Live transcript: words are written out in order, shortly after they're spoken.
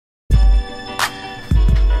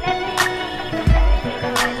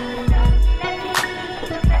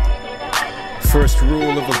First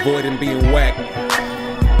rule of avoiding being whacked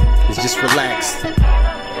is just relax.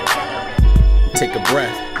 Take a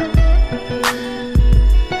breath.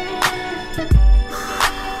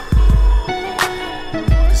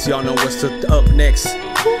 Cause y'all know what's up next.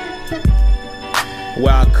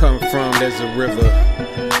 Where I come from, there's a river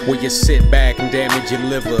where you sit back and damage your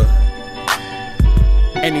liver.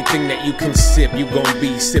 Anything that you can sip, you gon'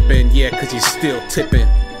 be sipping, yeah, cause you're still tipping.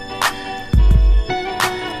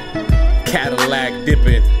 Cadillac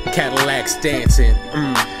dipping, Cadillacs dancing,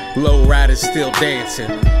 low riders still dancing.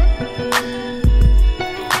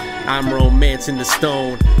 I'm romancing the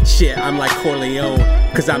stone, shit, I'm like Corleone,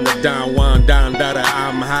 cause I'm the Don Juan, Don Dada,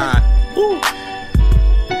 I'm high. Ooh.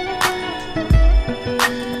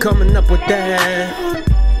 Coming up with that.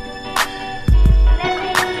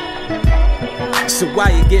 So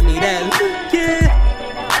why you give me that look, yeah?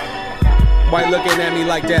 Why you looking at me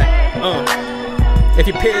like that? If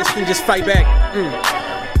you're pissed, then just fight back.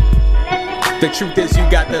 The truth is you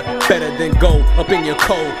got the better than gold up in your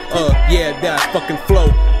cold. Yeah, that fucking flow.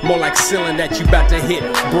 More like ceiling that you about to hit.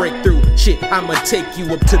 Breakthrough, shit, I'ma take you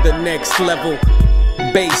up to the next level.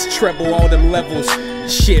 Bass, treble, all them levels.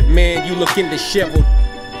 Shit, man, you looking disheveled.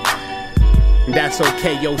 That's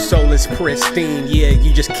okay, your soul is pristine. Yeah,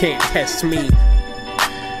 you just can't test me.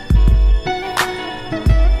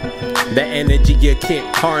 The energy you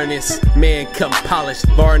can't harness, man, come polished,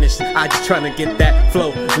 varnished. I just tryna get that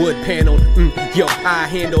flow, wood paneled. Yo, I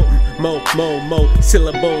handle mo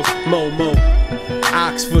syllables, mo.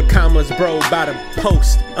 Oxford commas, bro, by the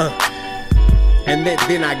post. And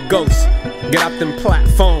then I ghost. Get off them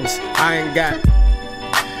platforms. I ain't got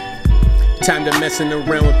time to messing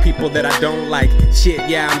around with people that I don't like. Shit,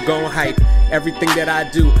 yeah, I'm gon' hype everything that I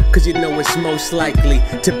do, cause you know it's most likely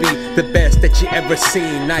to be the best that you ever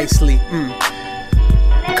seen. Nicely,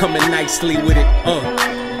 coming nicely with it,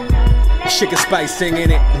 Sugar Spice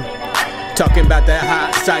singing it, talking about that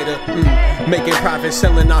hot cider, making profit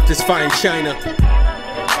selling off this fine china,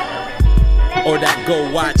 or that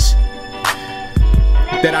gold watch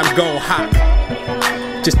that I'm gon' hawk,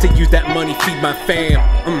 just to use that money, feed my fam.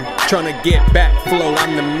 Tryna get back float,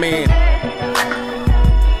 I'm the man.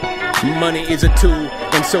 Money is a tool,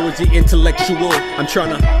 and so is the intellectual. I'm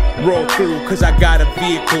tryna roll through, cause I got a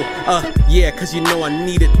vehicle. Yeah, cause you know I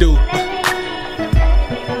need it, dude.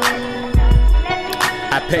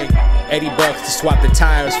 I pay $80 to swap the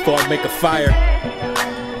tires before I make a fire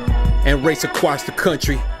and race across the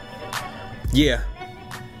country. Yeah.